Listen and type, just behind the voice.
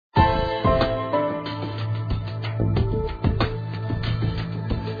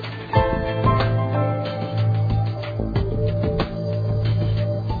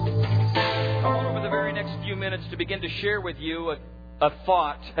share with you a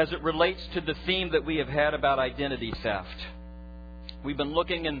thought as it relates to the theme that we have had about identity theft. We've been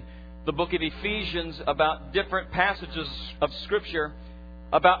looking in the book of Ephesians about different passages of Scripture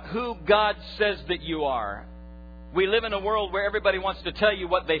about who God says that you are. We live in a world where everybody wants to tell you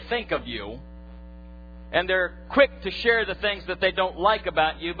what they think of you, and they're quick to share the things that they don't like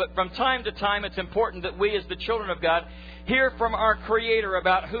about you. But from time to time, it's important that we as the children of God hear from our Creator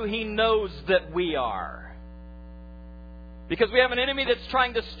about who He knows that we are. Because we have an enemy that's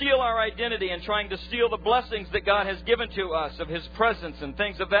trying to steal our identity and trying to steal the blessings that God has given to us of His presence and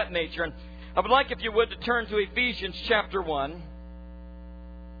things of that nature. And I would like, if you would, to turn to Ephesians chapter 1.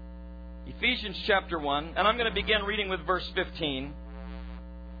 Ephesians chapter 1. And I'm going to begin reading with verse 15.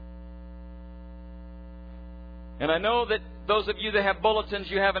 And I know that those of you that have bulletins,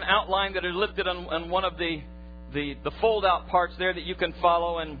 you have an outline that are lifted on one of the fold-out parts there that you can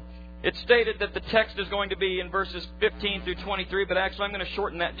follow. And it's stated that the text is going to be in verses 15 through 23, but actually I'm going to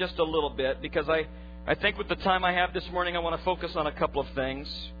shorten that just a little bit because I think with the time I have this morning, I want to focus on a couple of things.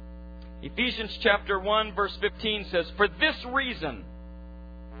 Ephesians chapter 1, verse 15 says, "For this reason,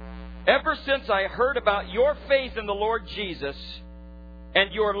 ever since I heard about your faith in the Lord Jesus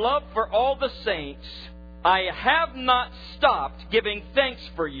and your love for all the saints, I have not stopped giving thanks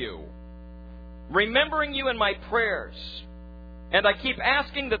for you, remembering you in my prayers. And I keep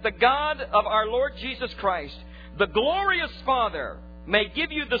asking that the God of our Lord Jesus Christ, the glorious Father, may give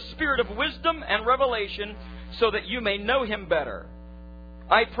you the spirit of wisdom and revelation so that you may know Him better.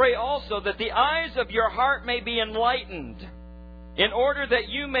 I pray also that the eyes of your heart may be enlightened, in order that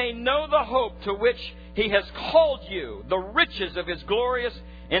you may know the hope to which He has called you, the riches of His glorious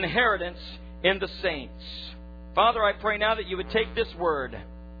inheritance in the saints." Father, I pray now that you would take this word,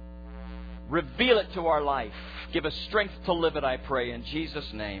 reveal it to our life. Give us strength to live it, I pray, in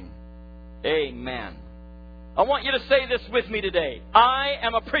Jesus' name. Amen. I want you to say this with me today. I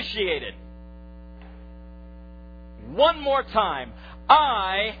am appreciated. One more time.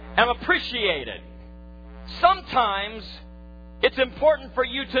 I am appreciated. Sometimes it's important for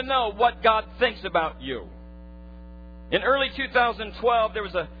you to know what God thinks about you. In early 2012, there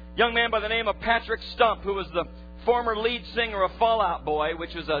was a young man by the name of Patrick Stump, who was the former lead singer of Fall Out Boy,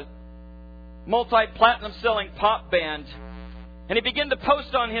 which was a multi-platinum selling pop band. And he began to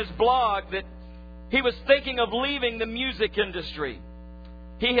post on his blog that he was thinking of leaving the music industry.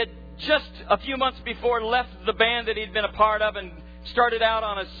 He had just a few months before left the band that he'd been a part of and started out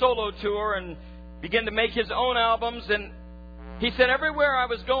on a solo tour and began to make his own albums. And he said, everywhere I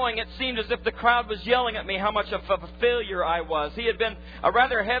was going, it seemed as if the crowd was yelling at me how much of a failure I was. He had been a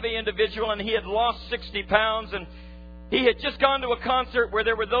rather heavy individual, and he had lost 60 pounds, and he had just gone to a concert where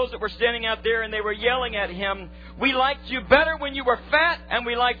there were those that were standing out there and they were yelling at him, "We liked you better when you were fat, and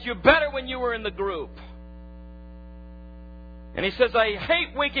we liked you better when you were in the group." And he says, "I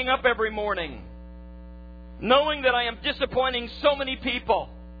hate waking up every morning knowing that I am disappointing so many people."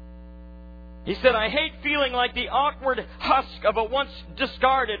 He said, "I hate feeling like the awkward husk of a once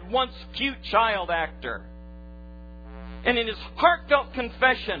discarded, once cute child actor." And in his heartfelt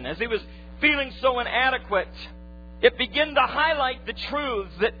confession, as he was feeling so inadequate, it began to highlight the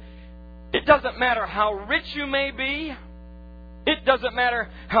truths that it doesn't matter how rich you may be. It doesn't matter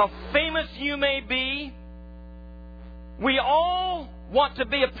how famous you may be. We all want to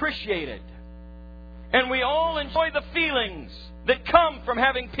be appreciated. And we all enjoy the feelings that come from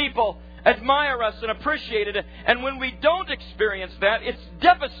having people admire us and appreciate it. And when we don't experience that, it's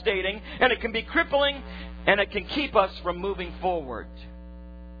devastating, and it can be crippling, and it can keep us from moving forward.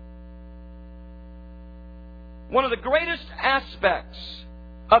 One of the greatest aspects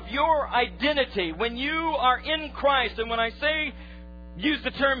of your identity when you are in Christ, and when I say use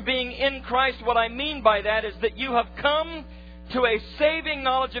the term being in Christ, what I mean by that is that you have come to a saving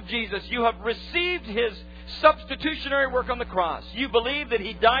knowledge of Jesus. You have received His substitutionary work on the cross. You believe that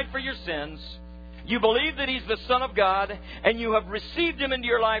He died for your sins. You believe that He's the Son of God, and you have received Him into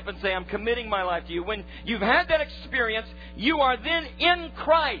your life and say, "I'm committing my life to you." When you've had that experience, you are then in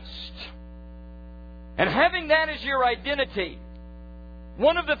Christ. And having that as your identity,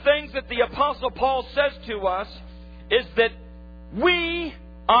 one of the things that the Apostle Paul says to us is that we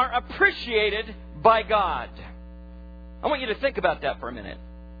are appreciated by God. I want you to think about that for a minute.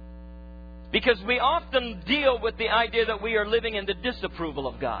 Because we often deal with the idea that we are living in the disapproval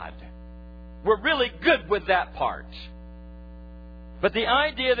of God. We're really good with that part. But the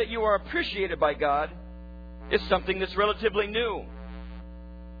idea that you are appreciated by God is something that's relatively new.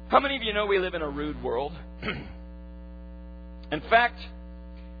 How many of you know we live in a rude world? In fact,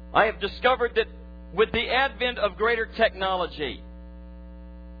 I have discovered that with the advent of greater technology,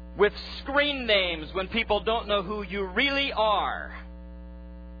 with screen names when people don't know who you really are.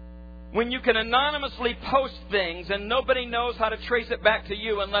 When you can anonymously post things and nobody knows how to trace it back to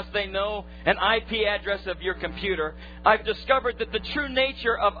you unless they know an IP address of your computer, I've discovered that the true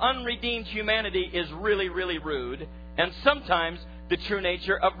nature of unredeemed humanity is really, really rude. And sometimes the true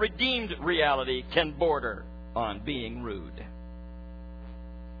nature of redeemed reality can border on being rude.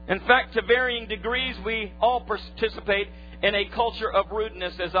 In fact, to varying degrees, we all participate in a culture of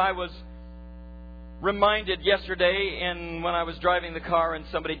rudeness, as I was reminded yesterday when I was driving the car and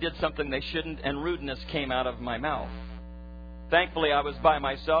somebody did something they shouldn't and rudeness came out of my mouth. Thankfully, I was by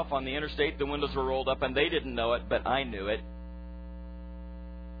myself on the interstate. The windows were rolled up and they didn't know it, but I knew it.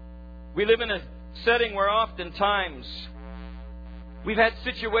 We live in a setting where oftentimes we've had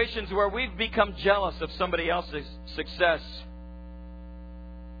situations where we've become jealous of somebody else's success.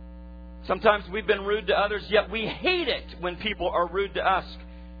 Sometimes we've been rude to others, yet we hate it when people are rude to us.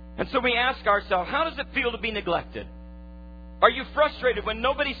 And so we ask ourselves, how does it feel to be neglected? Are you frustrated when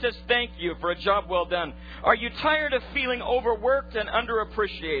nobody says thank you for a job well done? Are you tired of feeling overworked and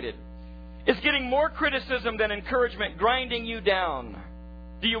underappreciated? Is getting more criticism than encouragement grinding you down?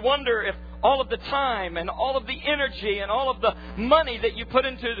 Do you wonder if all of the time and all of the energy and all of the money that you put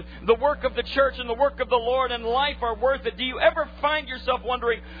into the work of the church and the work of the Lord and life are worth it? Do you ever find yourself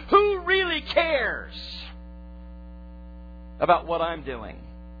wondering, who really cares about what I'm doing?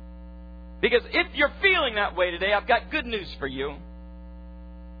 Because if you're feeling that way today, I've got good news for you.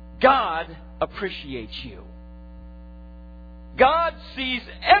 God appreciates you. God sees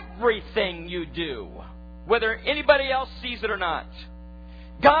everything you do, whether anybody else sees it or not.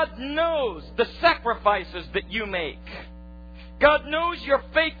 God knows the sacrifices that you make. God knows your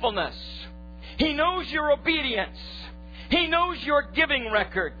faithfulness. He knows your obedience. He knows your giving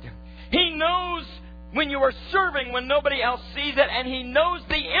record. He knows when you are serving when nobody else sees it, and He knows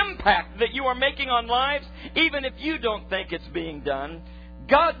the impact that you are making on lives, even if you don't think it's being done.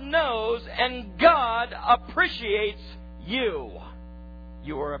 God knows, and God appreciates you.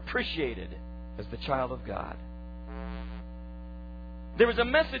 You are appreciated as the child of God. There was a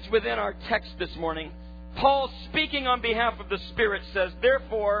message within our text this morning. Paul, speaking on behalf of the Spirit, says,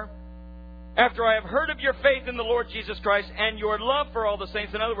 "Therefore, after I have heard of your faith in the Lord Jesus Christ and your love for all the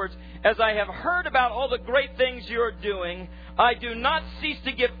saints," in other words, as I have heard about all the great things you're doing, I do not cease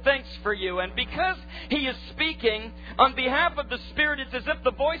to give thanks for you. And because he is speaking on behalf of the Spirit, it's as if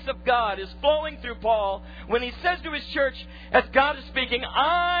the voice of God is flowing through Paul when he says to his church, as God is speaking,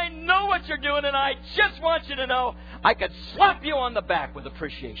 I know what you're doing, and I just want you to know I could slap you on the back with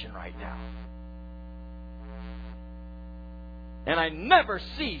appreciation right now. And I never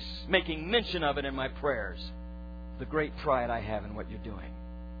cease making mention of it in my prayers. The great pride I have in what you're doing.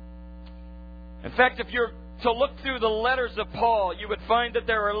 In fact, if you're to look through the letters of Paul, you would find that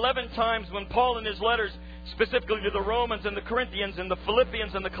there are 11 times when Paul in his letters, specifically to the Romans and the Corinthians and the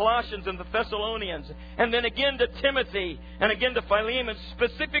Philippians and the Colossians and the Thessalonians, and then again to Timothy and again to Philemon,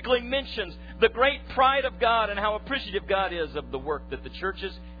 specifically mentions the great pride of God and how appreciative God is of the work that the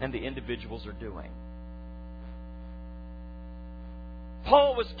churches and the individuals are doing.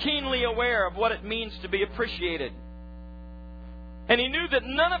 Paul was keenly aware of what it means to be appreciated. And he knew that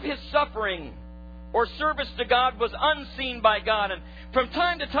none of his suffering or service to God was unseen by God. And from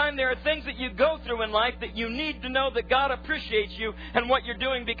time to time there are things that you go through in life that you need to know that God appreciates you and what you're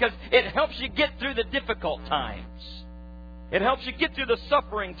doing, because it helps you get through the difficult times. It helps you get through the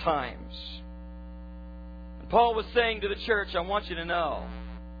suffering times. And Paul was saying to the church, I want you to know,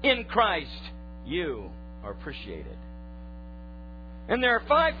 in Christ, you are appreciated. And there are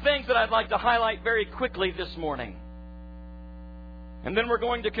 5 things that I'd like to highlight very quickly this morning. And then we're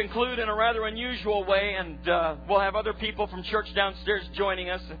going to conclude in a rather unusual way, and we'll have other people from church downstairs joining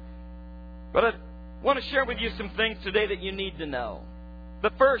us. But I want to share with you some things today that you need to know.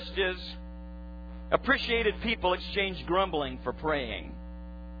 The first is, appreciated people exchange grumbling for praying.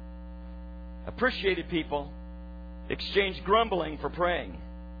 Appreciated people exchange grumbling for praying.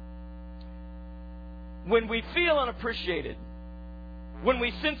 When we feel unappreciated, when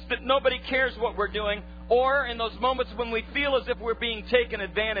we sense that nobody cares what we're doing, or in those moments when we feel as if we're being taken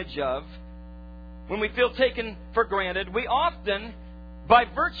advantage of, when we feel taken for granted, we often, by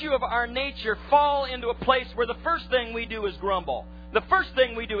virtue of our nature, fall into a place where the first thing we do is grumble. The first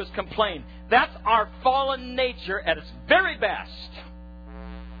thing we do is complain. That's our fallen nature at its very best.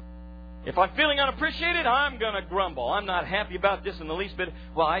 If I'm feeling unappreciated, I'm going to grumble. I'm not happy about this in the least bit.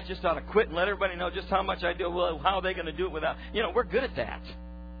 Well, I just ought to quit and let everybody know just how much I do. Well, how are they going to do it without... we're good at that.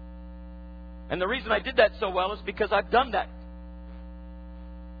 And the reason I did that so well is because I've done that.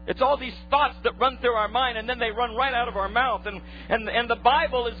 It's all these thoughts that run through our mind and then they run right out of our mouth. And the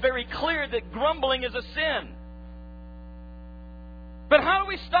Bible is very clear that grumbling is a sin. But how do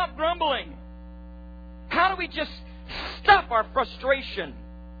we stop grumbling? How do we just stop our frustration?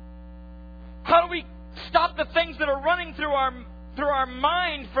 How do we stop the things that are running through our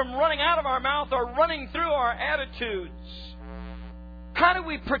mind from running out of our mouth or running through our attitudes? How do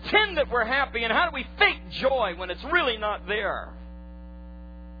we pretend that we're happy, and how do we fake joy when it's really not there?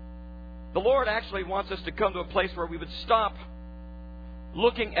 The Lord actually wants us to come to a place where we would stop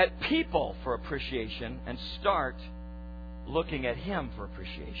looking at people for appreciation and start looking at Him for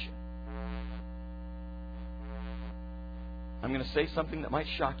appreciation. I'm going to say something that might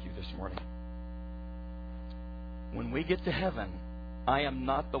shock you this morning. When we get to heaven, I am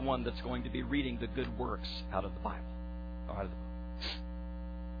not the one that's going to be reading the good works out of the Bible. Out of the book.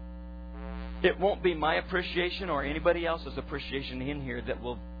 It won't be my appreciation or anybody else's appreciation in here that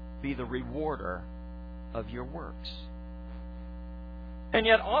will be the rewarder of your works. And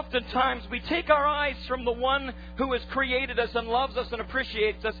yet oftentimes we take our eyes from the one who has created us and loves us and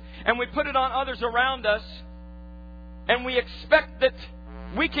appreciates us, and we put it on others around us, and we expect that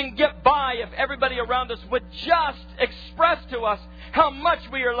we can get by if everybody around us would just express to us how much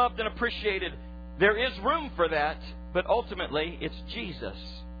we are loved and appreciated. There is room for that, but ultimately it's Jesus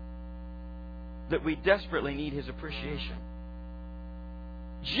that we desperately need His appreciation.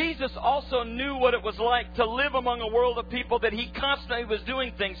 Jesus also knew what it was like to live among a world of people that He constantly was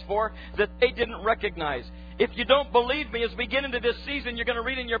doing things for that they didn't recognize. If you don't believe me, as we get into this season, you're going to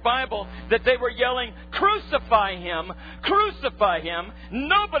read in your Bible that they were yelling, "Crucify Him! Crucify Him!"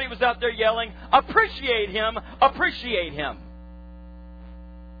 Nobody was out there yelling, "Appreciate Him! Appreciate Him!"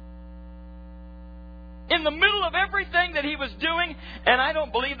 In the middle of everything that He was doing, and I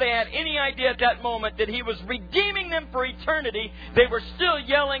don't believe they had any idea at that moment that He was redeeming them for eternity, they were still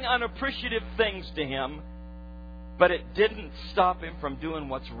yelling unappreciative things to Him, but it didn't stop Him from doing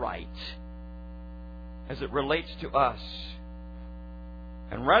what's right as it relates to us.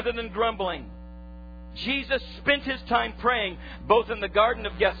 And rather than grumbling, Jesus spent His time praying, both in the Garden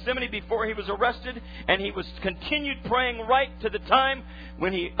of Gethsemane before He was arrested, and He was continued praying right to the time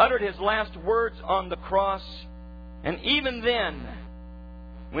when He uttered His last words on the cross. And even then,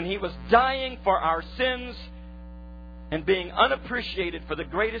 when He was dying for our sins and being unappreciated for the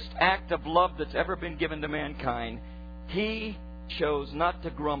greatest act of love that's ever been given to mankind, He chose not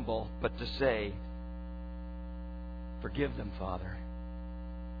to grumble, but to say, "Forgive them, Father,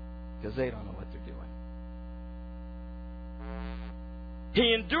 because they don't know what they're doing."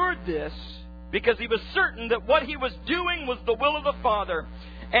 He endured this because He was certain that what He was doing was the will of the Father.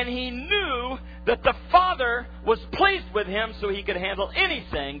 And He knew that the Father was pleased with Him so He could handle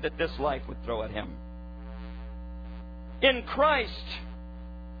anything that this life would throw at Him. In Christ,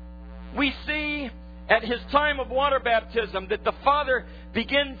 we see at His time of water baptism that the Father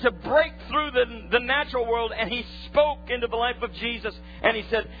began to break through the natural world, and He spoke into the life of Jesus, and He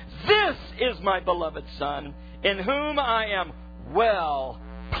said, "This is my beloved Son, in whom I am well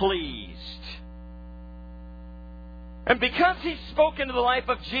pleased." And because He spoke into the life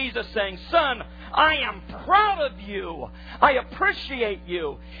of Jesus saying, "Son, I am proud of you. I appreciate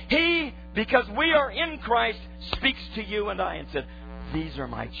you," He, because we are in Christ, speaks to you and I and said, "These are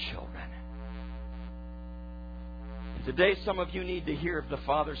my children." And today some of you need to hear the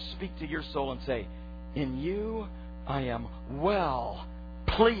Father speak to your soul and say, "In you I am well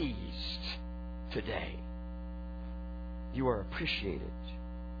pleased today. You are appreciated."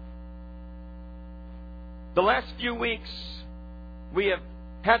 The last few weeks, we have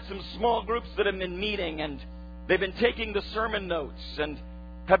had some small groups that have been meeting, and they've been taking the sermon notes and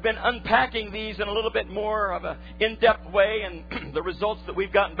have been unpacking these in a little bit more of an in-depth way. And the results that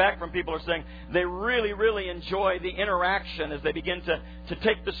we've gotten back from people are saying they really, really enjoy the interaction as they begin to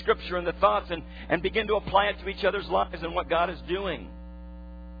take the Scripture and the thoughts and begin to apply it to each other's lives and what God is doing.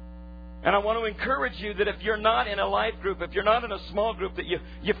 And I want to encourage you that if you're not in a life group, if you're not in a small group, that you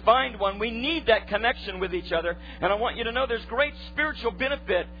find one. We need that connection with each other. And I want you to know there's great spiritual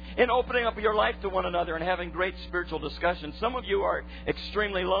benefit in opening up your life to one another and having great spiritual discussions. Some of you are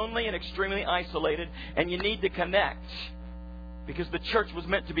extremely lonely and extremely isolated, and you need to connect because the church was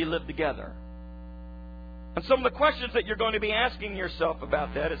meant to be lived together. And some of the questions that you're going to be asking yourself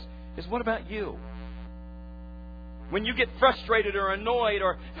about that is what about you? When you get frustrated or annoyed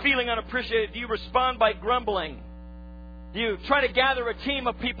or feeling unappreciated, do you respond by grumbling? Do you try to gather a team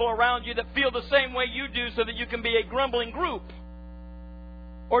of people around you that feel the same way you do so that you can be a grumbling group?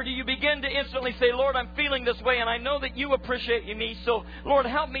 Or do you begin to instantly say, "Lord, I'm feeling this way and I know that you appreciate me, so Lord,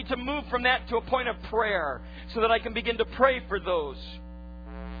 help me to move from that to a point of prayer so that I can begin to pray for those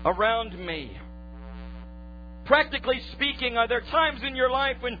around me? Practically speaking, are there times in your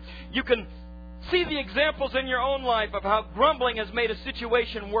life when you can see the examples in your own life of how grumbling has made a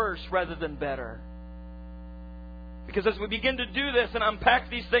situation worse rather than better? Because as we begin to do this and unpack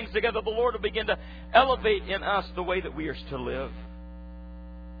these things together, the Lord will begin to elevate in us the way that we are to live.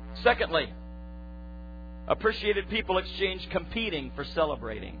 Secondly, appreciated people exchange competing for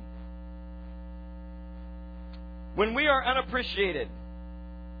celebrating. When we are unappreciated,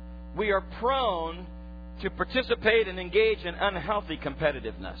 we are prone to participate and engage in unhealthy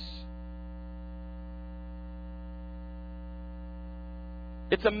competitiveness.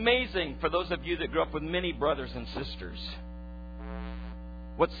 It's amazing for those of you that grew up with many brothers and sisters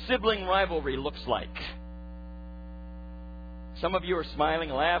what sibling rivalry looks like. Some of you are smiling,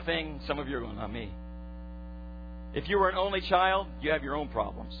 laughing. Some of you are going, not me. If you were an only child, you have your own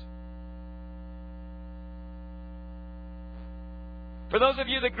problems. For those of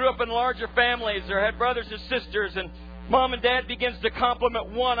you that grew up in larger families or had brothers or sisters, and mom and dad begins to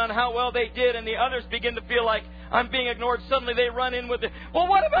compliment one on how well they did, and the others begin to feel like I'm being ignored, suddenly they run in with it. Well,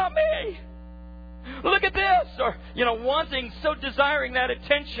 what about me? Look at this. Or, wanting, so desiring that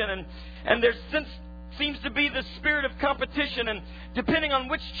attention. And there seems to be this spirit of competition. And depending on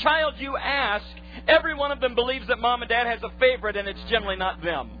which child you ask, every one of them believes that mom and dad has a favorite, and it's generally not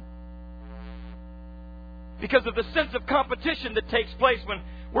them. Because of the sense of competition that takes place when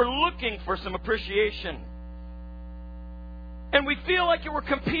we're looking for some appreciation. And we feel like we're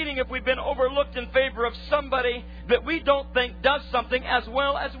competing if we've been overlooked in favor of somebody that we don't think does something as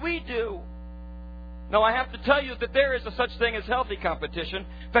well as we do. Now, I have to tell you that there is a such thing as healthy competition.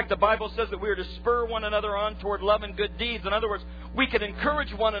 In fact, the Bible says that we are to spur one another on toward love and good deeds. In other words, we can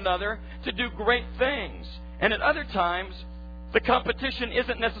encourage one another to do great things. And at other times, the competition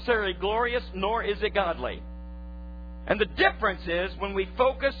isn't necessarily glorious, nor is it godly. And the difference is when we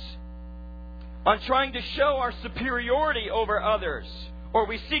focus on trying to show our superiority over others, or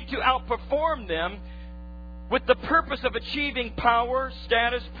we seek to outperform them with the purpose of achieving power,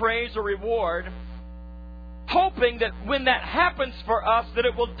 status, praise, or reward, hoping that when that happens for us, that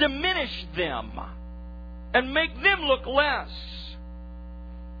it will diminish them and make them look less.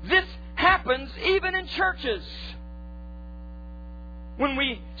 This happens even in churches. When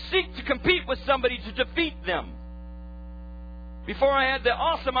we seek to compete with somebody to defeat them. Before I had the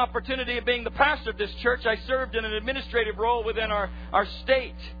awesome opportunity of being the pastor of this church, I served in an administrative role within our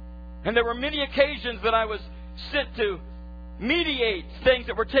state. And there were many occasions that I was sent to mediate things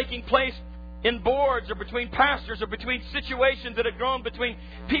that were taking place in boards or between pastors or between situations that had grown between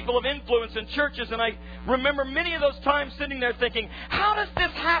people of influence in churches. And I remember many of those times sitting there thinking, how does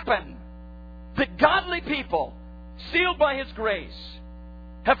this happen? That godly people, sealed by His grace,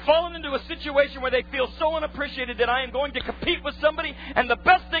 have fallen into a situation where they feel so unappreciated that I am going to compete with somebody, and the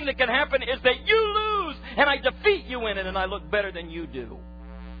best thing that can happen is that you lose and I defeat you in it and I look better than you do.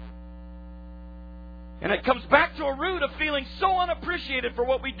 And it comes back to a root of feeling so unappreciated for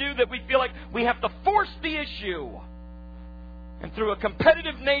what we do that we feel like we have to force the issue. And through a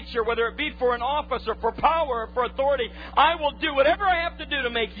competitive nature, whether it be for an office or for power or for authority, I will do whatever I have to do to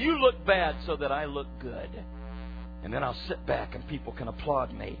make you look bad so that I look good. And then I'll sit back and people can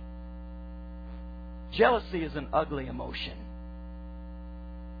applaud me. Jealousy is an ugly emotion.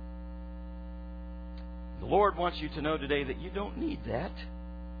 The Lord wants you to know today that you don't need that.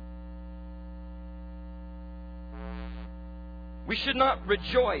 We should not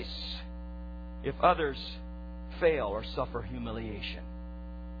rejoice if others fail or suffer humiliation.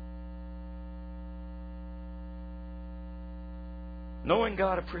 Knowing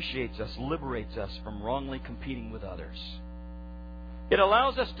God appreciates us liberates us from wrongly competing with others. It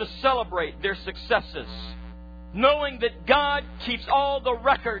allows us to celebrate their successes, knowing that God keeps all the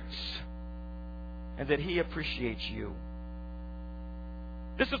records and that He appreciates you.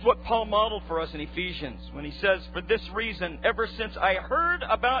 This is what Paul modeled for us in Ephesians when he says, "For this reason, ever since I heard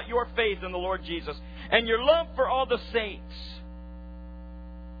about your faith in the Lord Jesus and your love for all the saints."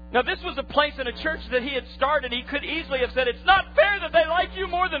 Now, this was a place in a church that he had started. He could easily have said, "It's not fair that they like you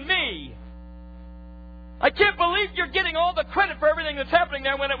more than me. I can't believe you're getting all the credit for everything that's happening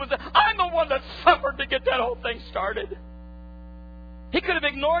there when it was I'm the one that suffered to get that whole thing started." He could have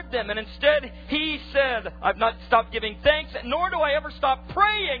ignored them, and instead he said, "I've not stopped giving thanks, nor do I ever stop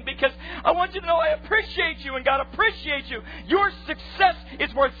praying, because I want you to know I appreciate you and God appreciates you. Your success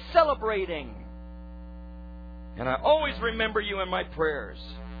is worth celebrating. And I always remember you in my prayers."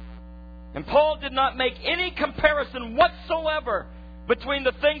 And Paul did not make any comparison whatsoever between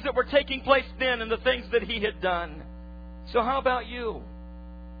the things that were taking place then and the things that he had done. So how about you?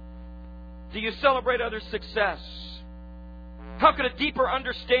 Do you celebrate others' success? How could a deeper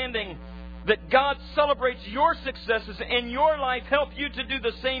understanding that God celebrates your successes in your life help you to do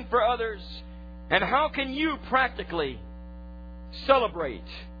the same for others? And how can you practically celebrate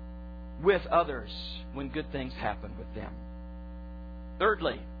with others when good things happen with them?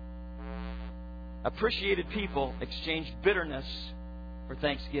 Thirdly, appreciated people exchange bitterness for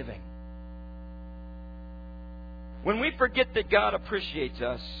thanksgiving. When we forget that God appreciates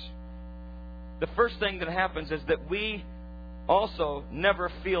us, the first thing that happens is that we also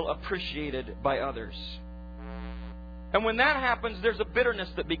never feel appreciated by others. And when that happens, there's a bitterness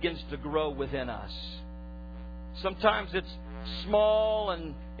that begins to grow within us. Sometimes it's small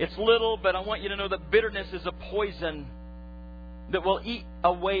and it's little, but I want you to know that bitterness is a poison that will eat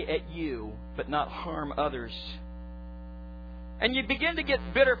away at you, but not harm others. And you begin to get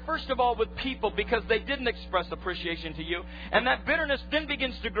bitter, first of all, with people because they didn't express appreciation to you. And that bitterness then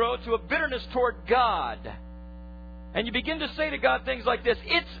begins to grow to a bitterness toward God. And you begin to say to God things like this: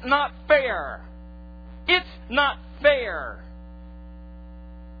 it's not fair. It's not fair.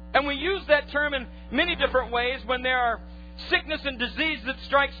 And we use that term in many different ways when there are sickness and disease that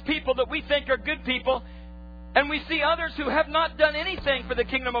strikes people that we think are good people. And we see others who have not done anything for the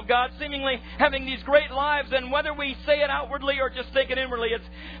kingdom of God, seemingly having these great lives. And whether we say it outwardly or just think it inwardly, it's,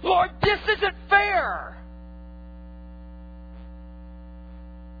 Lord, this isn't fair.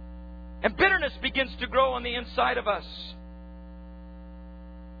 And bitterness begins to grow on the inside of us.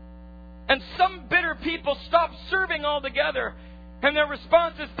 And some bitter people stop serving altogether. And their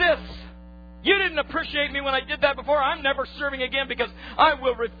response is this: you didn't appreciate me when I did that before. I'm never serving again because I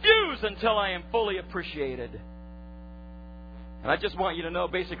will refuse until I am fully appreciated. And I just want you to know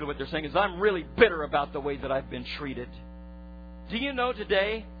basically what they're saying is, I'm really bitter about the way that I've been treated. Do you know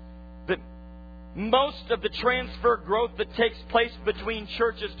today that most of the transfer growth that takes place between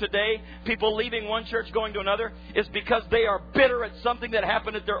churches today, people leaving one church going to another, is because they are bitter at something that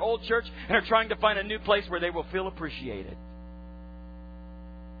happened at their old church and are trying to find a new place where they will feel appreciated.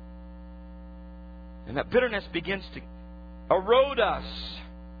 And that bitterness begins to erode us.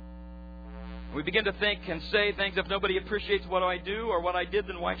 We begin to think and say things, if nobody appreciates what I do or what I did,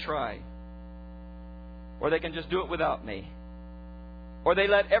 then why try? Or they can just do it without me. Or they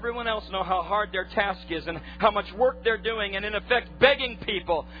let everyone else know how hard their task is and how much work they're doing, and in effect begging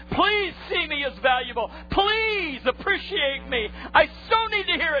people, please see me as valuable. Please appreciate me. I so need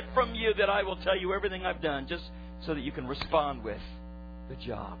to hear it from you that I will tell you everything I've done just so that you can respond with the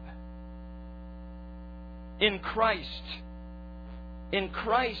job. In Christ,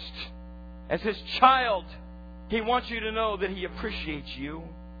 as His child, He wants you to know that He appreciates you.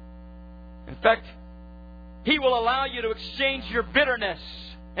 In fact, He will allow you to exchange your bitterness.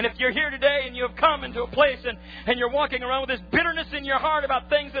 And if you're here today and you have come into a place and you're walking around with this bitterness in your heart about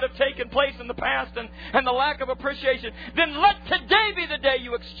things that have taken place in the past and the lack of appreciation, then let today be the day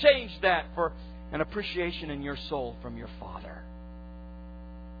you exchange that for an appreciation in your soul from your Father.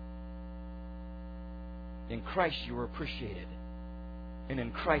 In Christ you are appreciated. And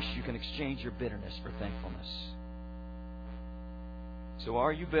in Christ you can exchange your bitterness for thankfulness. So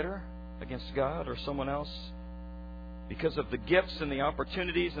are you bitter against God or someone else because of the gifts and the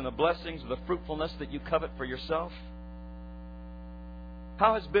opportunities and the blessings and the fruitfulness that you covet for yourself?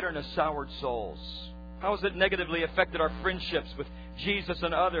 How has bitterness soured souls? How has it negatively affected our friendships with Jesus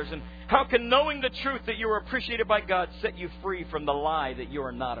and others? And how can knowing the truth that you are appreciated by God set you free from the lie that you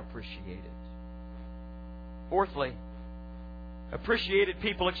are not appreciated? Fourthly, appreciated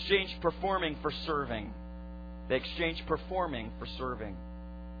people exchange performing for serving. They exchange performing for serving.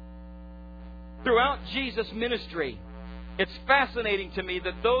 Throughout Jesus' ministry, it's fascinating to me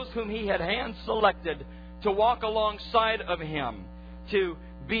that those whom He had hand-selected to walk alongside of Him, to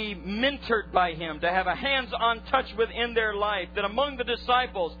be mentored by Him, to have a hands-on touch within their life, that among the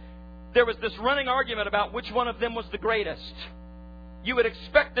disciples, there was this running argument about which one of them was the greatest. You would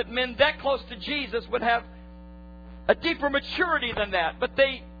expect that men that close to Jesus would have a deeper maturity than that, but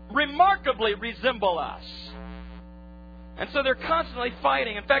they remarkably resemble us. And so they're constantly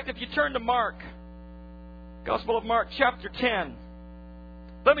fighting. In fact, if you turn to Mark, Gospel of Mark, chapter 10,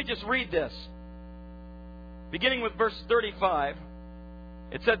 let me just read this. Beginning with verse 35,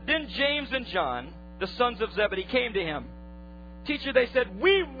 it said, Then James and John, the sons of Zebedee, came to Him. Teacher, they said,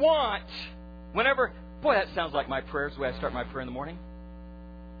 we want, whenever, boy, that sounds like my prayers, the way I start my prayer in the morning.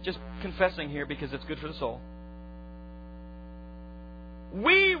 Just confessing here because it's good for the soul.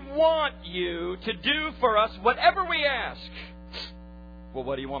 We want you to do for us whatever we ask. Well,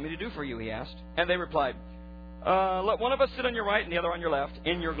 what do you want me to do for you? He asked. And they replied, let one of us sit on your right and the other on your left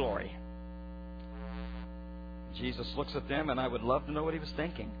in your glory. Jesus looks at them, and I would love to know what He was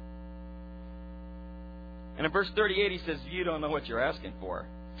thinking. And in verse 38 he says, you don't know what you're asking for.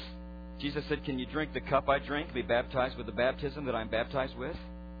 Jesus said, can you drink the cup I drink, be baptized with the baptism that I'm baptized with?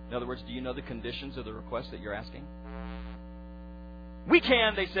 In other words, do you know the conditions of the request that you're asking? We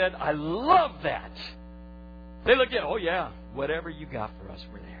can, they said. I love that. They looked at, oh yeah, whatever you got for us,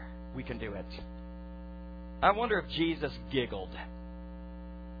 we're there. We can do it. I wonder if Jesus giggled.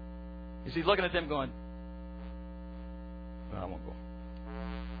 Is he looking at them going, well, I won't go.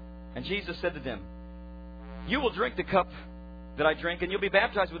 And Jesus said to them, you will drink the cup that I drink, and you'll be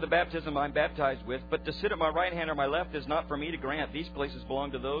baptized with the baptism I'm baptized with. But to sit at my right hand or my left is not for me to grant. These places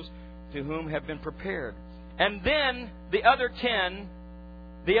belong to those to whom have been prepared. And then the other 10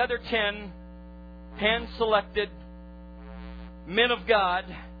 hand-selected men of God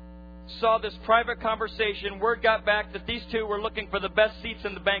saw this private conversation. Word got back that these two were looking for the best seats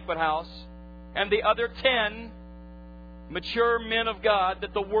in the banquet house. And the other 10 mature men of God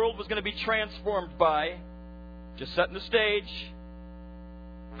that the world was going to be transformed by, just setting the stage,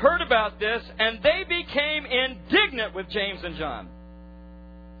 heard about this, and they became indignant with James and John.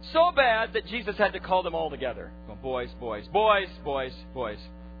 So bad that Jesus had to call them all together. Boys,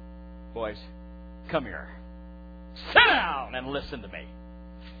 come here. Sit down and listen to me.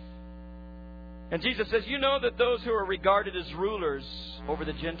 And Jesus says, you know that those who are regarded as rulers over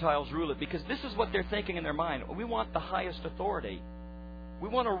the Gentiles rule it, because this is what they're thinking in their mind. We want the highest authority. We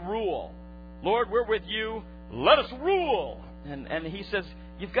want to rule. Lord, we're with you. Let us rule. And he says,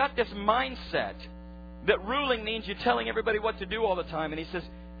 you've got this mindset that ruling means you're telling everybody what to do all the time. And he says,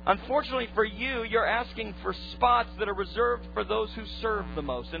 unfortunately for you, you're asking for spots that are reserved for those who serve the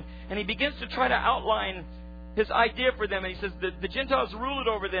most. And he begins to try to outline his idea for them. And he says the Gentiles rule it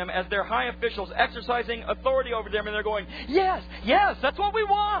over them as their high officials, exercising authority over them. And they're going, yes, that's what we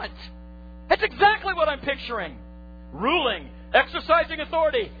want. That's exactly what I'm picturing. Ruling, exercising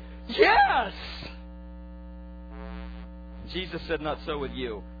authority. Yes! Jesus said, not so with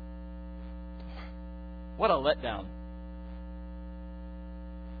you. What a letdown.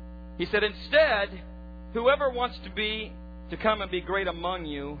 He said, instead, whoever wants to come and be great among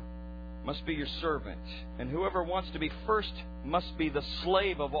you must be your servant. And whoever wants to be first must be the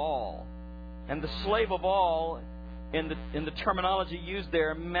slave of all. And the slave of all, in the terminology used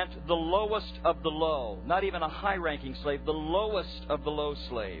there, meant the lowest of the low. Not even a high-ranking slave, the lowest of the low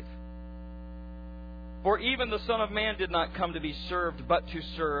slave. For even the Son of Man did not come to be served, but to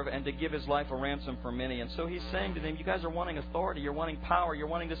serve, and to give His life a ransom for many. And so He's saying to them, you guys are wanting authority, you're wanting power, you're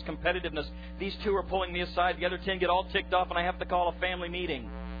wanting this competitiveness. These two are pulling me aside, the other 10 get all ticked off, and I have to call a family meeting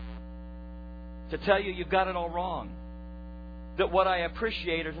to tell you you've got it all wrong. That what I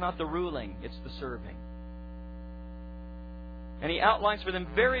appreciate is not the ruling, it's the serving. And He outlines for them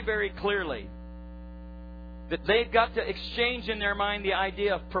very, very clearly that they've got to exchange in their mind the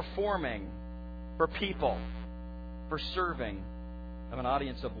idea of performing for people, for serving of an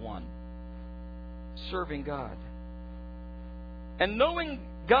audience of one. Serving God. And knowing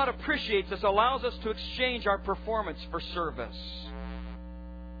God appreciates us allows us to exchange our performance for service.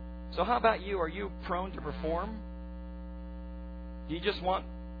 So how about you? Are you prone to perform? Do you just want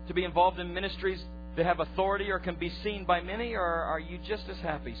to be involved in ministries that have authority or can be seen by many? Or are you just as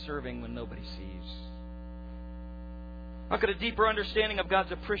happy serving when nobody sees? How could a deeper understanding of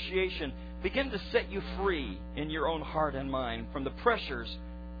God's appreciation begin to set you free in your own heart and mind from the pressures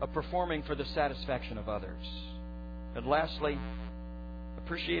of performing for the satisfaction of others? And lastly,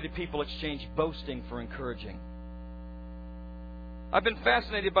 appreciated people exchange boasting for encouraging. I've been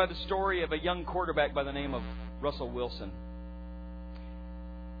fascinated by the story of a young quarterback by the name of Russell Wilson.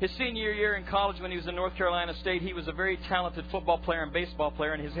 His senior year in college, when he was in North Carolina State, he was a very talented football player and baseball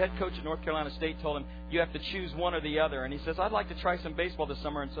player, and his head coach at North Carolina State told him, you have to choose one or the other. And he says, I'd like to try some baseball this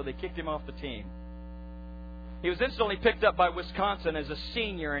summer, and so they kicked him off the team. He was instantly picked up by Wisconsin as a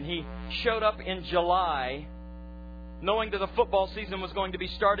senior, and he showed up in July, knowing that the football season was going to be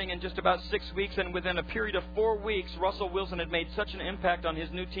starting in just about 6 weeks, and within a period of 4 weeks, Russell Wilson had made such an impact on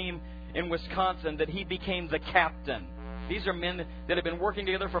his new team in Wisconsin that he became the captain. These are men that have been working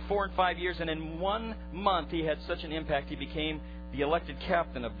together for 4 and 5 years, and in 1 month he had such an impact, he became the elected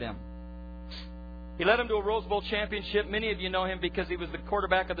captain of them. He led them to a Rose Bowl championship. Many of you know him because he was the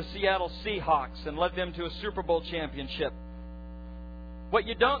quarterback of the Seattle Seahawks and led them to a Super Bowl championship. What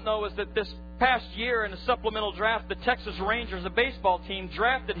you don't know is that this past year in a supplemental draft, the Texas Rangers, a baseball team,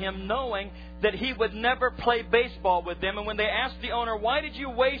 drafted him knowing that he would never play baseball with them. And when they asked the owner, why did you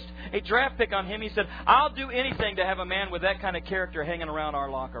waste a draft pick on him? He said, I'll do anything to have a man with that kind of character hanging around our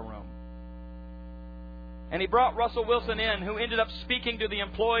locker room. And he brought Russell Wilson in, who ended up speaking to the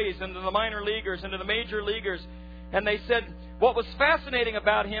employees and to the minor leaguers and to the major leaguers. And they said what was fascinating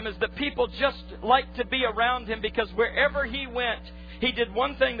about him is that people just liked to be around him because wherever he went, he did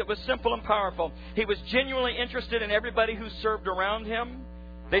one thing that was simple and powerful. He was genuinely interested in everybody who served around him.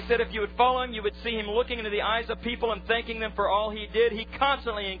 They said if you would follow him, you would see him looking into the eyes of people and thanking them for all he did. He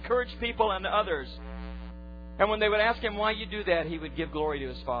constantly encouraged people and others. And when they would ask him why you do that, he would give glory to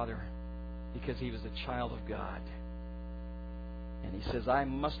his Father because he was a child of God. And he says, I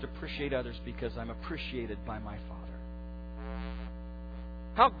must appreciate others because I'm appreciated by my Father.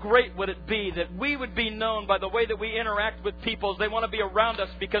 How great would it be that we would be known by the way that we interact with people as they want to be around us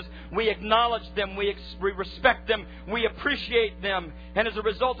because we acknowledge them, we respect them, we appreciate them. And as a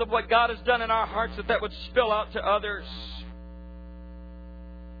result of what God has done in our hearts, that would spill out to others.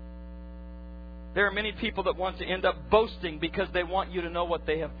 There are many people that want to end up boasting because they want you to know what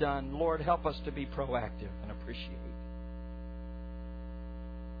they have done. Lord, help us to be proactive and appreciate.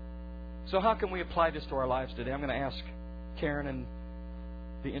 So how can we apply this to our lives today? I'm going to ask Karen and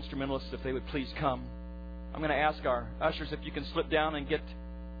the instrumentalists if they would please come. I'm going to ask our ushers if you can slip down and get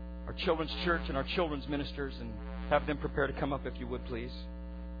our children's church and our children's ministers and have them prepare to come up if you would please.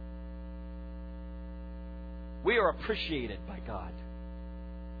 We are appreciated by God.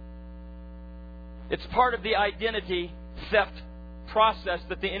 It's part of the identity theft process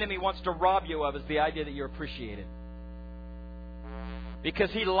that the enemy wants to rob you of, is the idea that you're appreciated. Because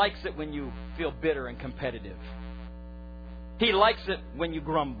he likes it when you feel bitter and competitive. He likes it when you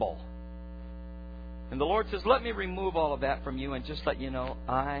grumble. And the Lord says, let me remove all of that from you and just let you know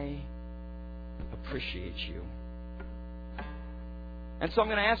I appreciate you. And so I'm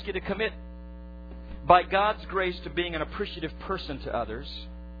going to ask you to commit by God's grace to being an appreciative person to others.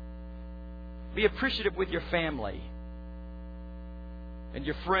 Be appreciative with your family and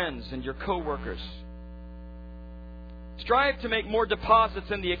your friends and your co-workers. Strive to make more deposits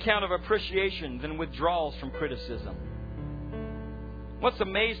in the account of appreciation than withdrawals from criticism. What's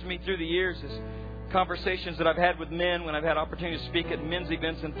amazed me through the years is conversations that I've had with men when I've had opportunity to speak at men's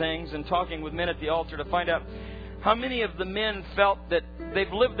events and things, and talking with men at the altar to find out how many of the men felt that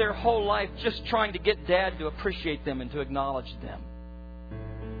they've lived their whole life just trying to get Dad to appreciate them and to acknowledge them.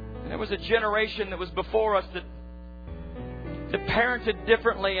 And there was a generation that was before us that parented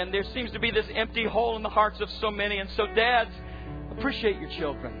differently, and there seems to be this empty hole in the hearts of so many. And so, dads, appreciate your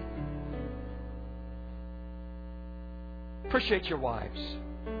children. Appreciate your wives.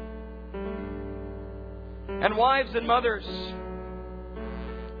 And wives and mothers,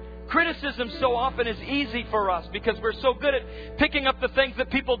 criticism so often is easy for us because we're so good at picking up the things that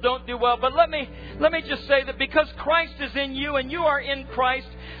people don't do well. But let me just say that because Christ is in you and you are in Christ,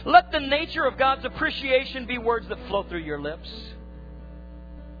 let the nature of God's appreciation be words that flow through your lips.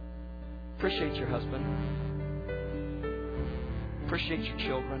 Appreciate your husband. Appreciate your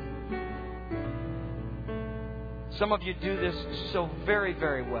children. Some of you do this so very,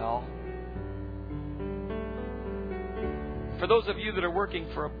 very well. For those of you that are working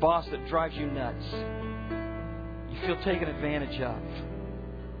for a boss that drives you nuts, you feel taken advantage of.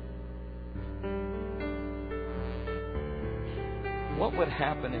 What would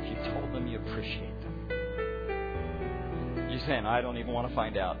happen if you told them you appreciate them? You're saying, I don't even want to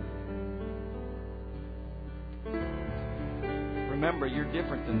find out. Remember, you're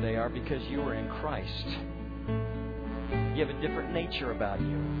different than they are because you are in Christ. You have a different nature about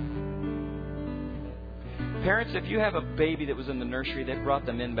you. Parents, if you have a baby that was in the nursery, they brought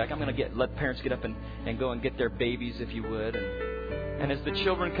them in back. I'm going to let parents get up and go and get their babies, if you would. And as the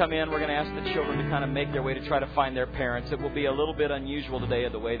children come in, we're going to ask the children to kind of make their way to try to find their parents. It will be a little bit unusual today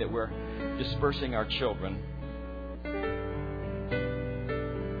of the way that we're dispersing our children.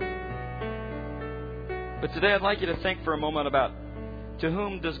 But today I'd like you to think for a moment about, to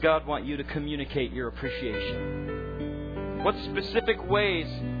whom does God want you to communicate your appreciation? What specific ways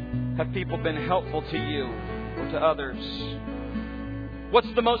have people been helpful to you or to others?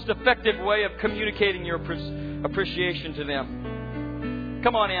 What's the most effective way of communicating your appreciation to them?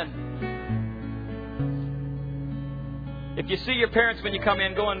 Come on in. If you see your parents when you come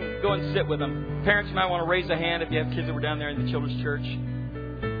in, go and sit with them. Parents, you might want to raise a hand if you have kids that were down there in the children's church.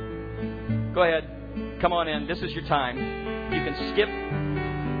 Go ahead. Come on in. This is your time. You can skip.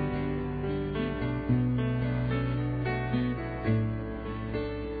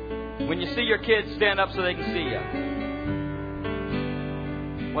 When you see your kids, stand up so they can see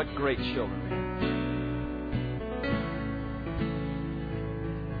you. What great children.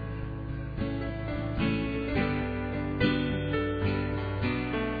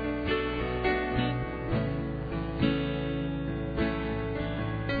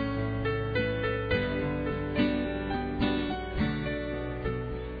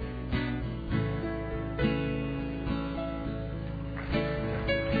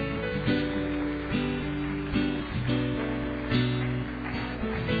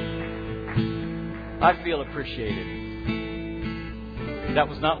 I feel appreciated. That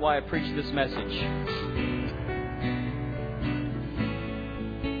was not why I preached this message.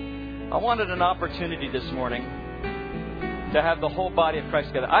 I wanted an opportunity this morning to have the whole body of Christ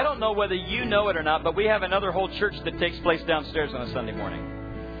together. I don't know whether you know it or not, but we have another whole church that takes place downstairs on a Sunday morning.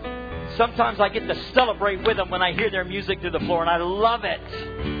 Sometimes I get to celebrate with them when I hear their music through the floor, and I love it.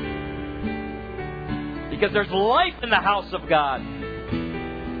 Because there's life in the house of God.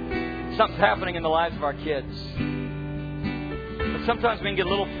 Something's happening in the lives of our kids. But sometimes we can get a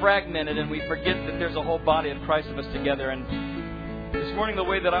little fragmented and we forget that there's a whole body of Christ of us together. And this morning, the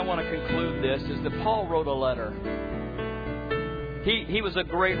way that I want to conclude this is that Paul wrote a letter. He was a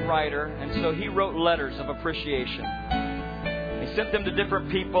great writer, and so he wrote letters of appreciation. He sent them to different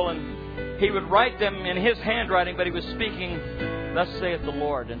people, and he would write them in his handwriting, but he was speaking, "Thus saith the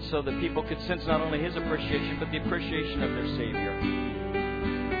Lord," and so that people could sense not only his appreciation, but the appreciation of their Savior.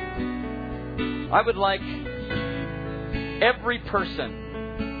 I would like every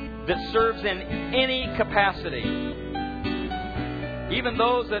person that serves in any capacity, even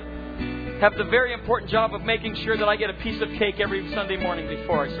those that have the very important job of making sure that I get a piece of cake every Sunday morning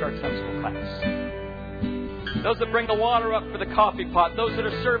before I start Sunday school class. Those that bring the water up for the coffee pot. Those that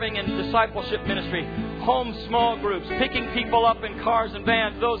are serving in discipleship ministry. Home small groups. Picking people up in cars and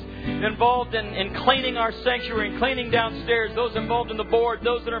vans. Those involved in cleaning our sanctuary and cleaning downstairs. Those involved in the board.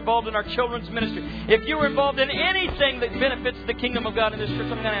 Those that are involved in our children's ministry. If you are involved in anything that benefits the kingdom of God in this church, I'm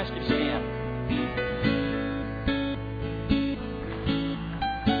going to ask you to stand.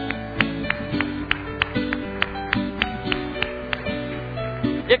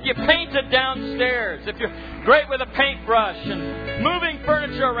 If you painted downstairs, if you're great with a paintbrush and moving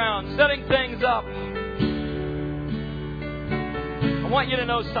furniture around, setting things up, I want you to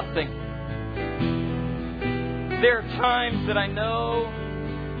know something. There are times that I know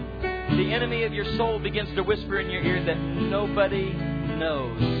the enemy of your soul begins to whisper in your ear that nobody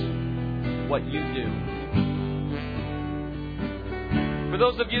knows what you do. For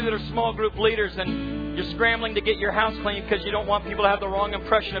those of you that are small group leaders and you're scrambling to get your house clean because you don't want people to have the wrong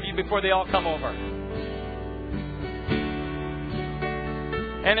impression of you before they all come over.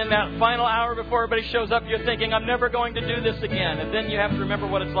 And in that final hour before everybody shows up, you're thinking, I'm never going to do this again. And then you have to remember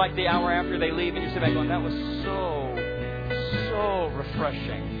what it's like the hour after they leave, and you sit back going, that was so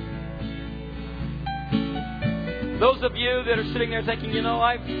refreshing. Those of you that are sitting there thinking,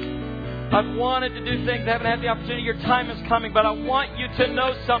 I've wanted to do things, I haven't had the opportunity, your time is coming, but I want you to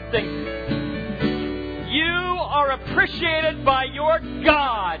know something. You are appreciated by your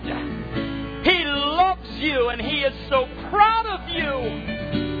God. He loves you and He is so proud of you.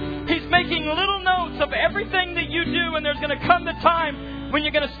 He's making little notes of everything that you do, and there's going to come the time when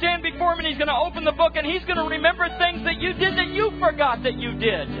you're going to stand before Him and He's going to open the book and He's going to remember things that you did that you forgot that you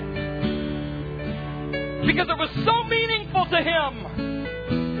did. Because it was so meaningful to Him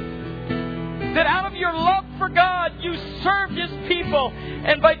that out of your love for God, you served His people,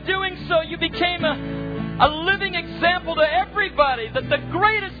 and by doing so, you became a living example to everybody that the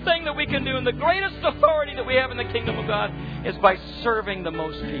greatest thing that we can do and the greatest authority that we have in the kingdom of God is by serving the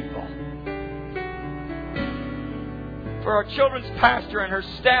most people. For our children's pastor and her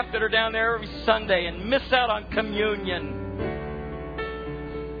staff that are down there every Sunday and miss out on communion.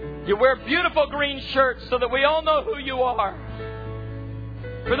 You wear beautiful green shirts so that we all know who you are.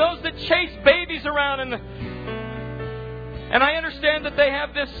 For those that chase babies around and I understand that they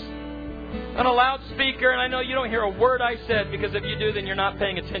have this on a loudspeaker, and I know you don't hear a word I said, because if you do, then you're not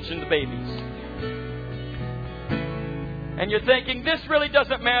paying attention to babies. And you're thinking, this really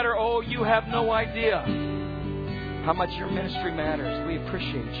doesn't matter. Oh, you have no idea how much your ministry matters. We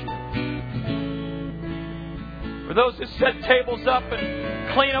appreciate you. For those who set tables up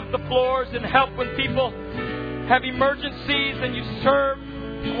and clean up the floors and help when people have emergencies and you serve,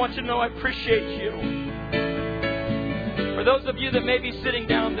 I want you to know I appreciate you. For those of you that may be sitting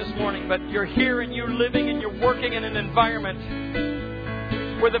down this morning, but you're here and you're living and you're working in an environment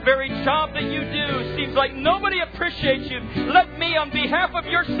where the very job that you do seems like nobody appreciates you, let me, on behalf of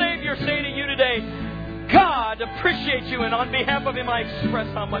your Savior, say to you today, God appreciates you, and on behalf of Him I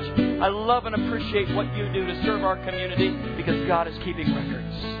express how much I love and appreciate what you do to serve our community, because God is keeping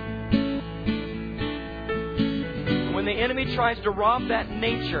records. When the enemy tries to rob that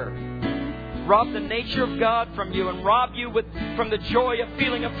nature, rob the nature of God from you and rob you from the joy of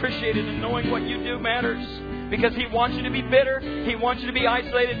feeling appreciated and knowing what you do matters, because He wants you to be bitter, He wants you to be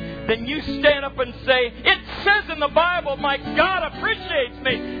isolated, then you stand up and say, it says in the Bible, my God appreciates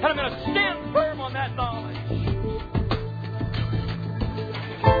me, and I'm going to stand firm on that knowledge.